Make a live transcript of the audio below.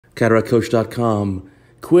CataractCoach.com.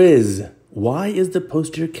 Quiz. Why is the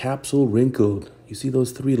posterior capsule wrinkled? You see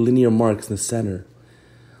those three linear marks in the center.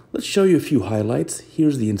 Let's show you a few highlights.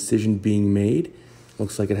 Here's the incision being made.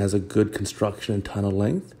 Looks like it has a good construction and tunnel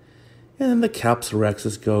length. And then the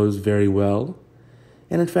capsulorhexis goes very well.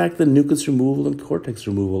 And in fact, the nucleus removal and cortex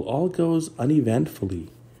removal all goes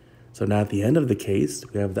uneventfully. So now at the end of the case,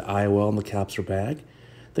 we have the IOL in the capsular bag.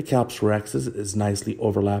 The capsulorhexis is nicely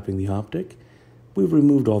overlapping the optic. We've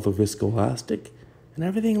removed all the viscoelastic, and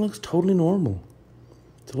everything looks totally normal.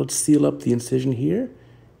 So let's seal up the incision here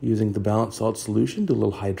using the balanced salt solution. Do a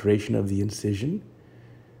little hydration of the incision.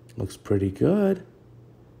 Looks pretty good.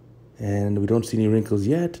 And we don't see any wrinkles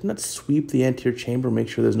yet. And let's sweep the anterior chamber, make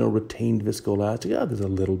sure there's no retained viscoelastic. Oh, there's a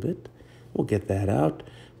little bit. We'll get that out.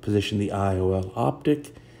 Position the IOL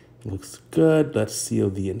optic. It looks good. Let's seal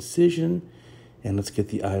the incision. And let's get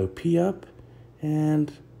the IOP up.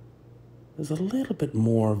 And there's a little bit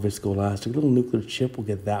more viscoelastic. A little nuclear chip. We'll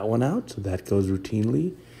get that one out. So that goes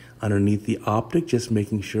routinely. Underneath the optic, just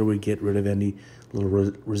making sure we get rid of any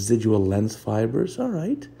little residual lens fibers. All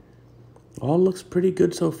right. All looks pretty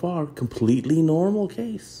good so far. Completely normal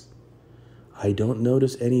case. I don't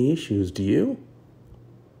notice any issues. Do you?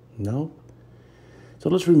 No? So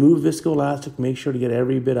let's remove viscoelastic. Make sure to get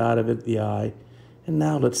every bit out of it, the eye. And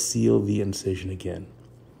now let's seal the incision again.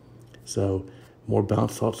 So more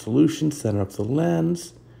balanced salt solution. Center up the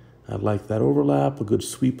lens. I like that overlap. A good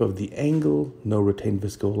sweep of the angle. No retained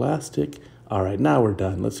viscoelastic. All right, now we're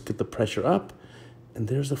done. Let's get the pressure up. And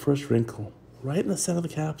there's the first wrinkle. Right in the center of the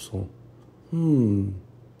capsule. Put a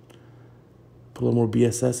little more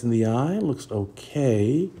BSS in the eye. Looks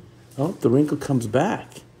okay. Oh, the wrinkle comes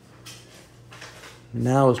back.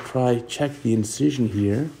 Now let's check the incision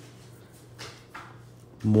here.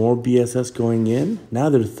 More BSS going in. Now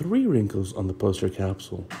there are 3 wrinkles on the posterior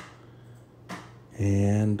capsule.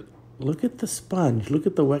 And look at the sponge. Look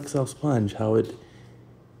at the Wexel sponge, how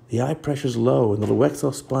the eye pressure is low, and the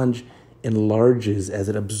Wexel sponge enlarges as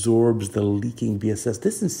it absorbs the leaking BSS.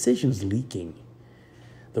 This incision is leaking.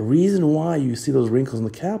 The reason why you see those wrinkles in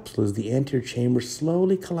the capsule is the anterior chamber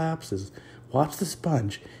slowly collapses. Watch the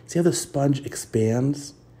sponge. See how the sponge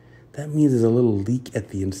expands? That means there's a little leak at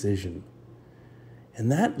the incision.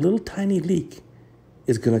 And that little tiny leak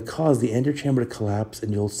is going to cause the anterior chamber to collapse,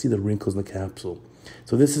 and you'll see the wrinkles in the capsule.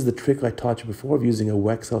 So this is the trick I taught you before of using a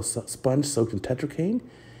Wexel sponge soaked in tetracaine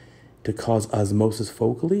to cause osmosis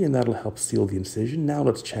focally, and that'll help seal the incision. Now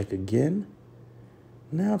let's check again.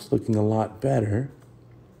 Now it's looking a lot better.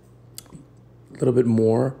 A little bit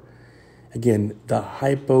more. Again, the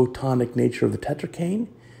hypotonic nature of the tetracaine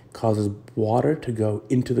causes water to go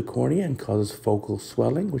into the cornea and causes focal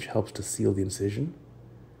swelling, which helps to seal the incision.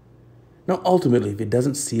 Now, ultimately, if it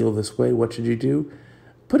doesn't seal this way, what should you do?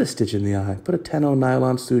 Put a stitch in the eye. Put a 10-0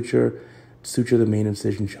 nylon suture the main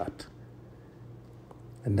incision shut.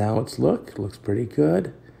 And now it looks pretty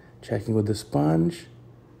good. Checking with the sponge.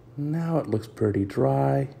 Now it looks pretty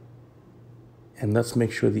dry. And let's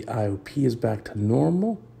make sure the IOP is back to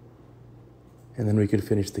normal. And then we can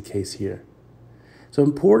finish the case here. So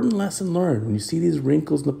important lesson learned. When you see these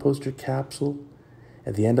wrinkles in the posterior capsule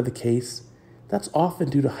at the end of the case, that's often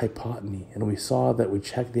due to hypotony. And we saw that we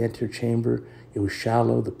checked the anterior chamber. It was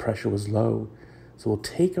shallow. The pressure was low. So we'll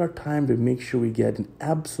take our time to make sure we get an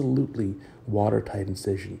absolutely watertight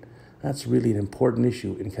incision. That's really an important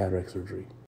issue in cataract surgery.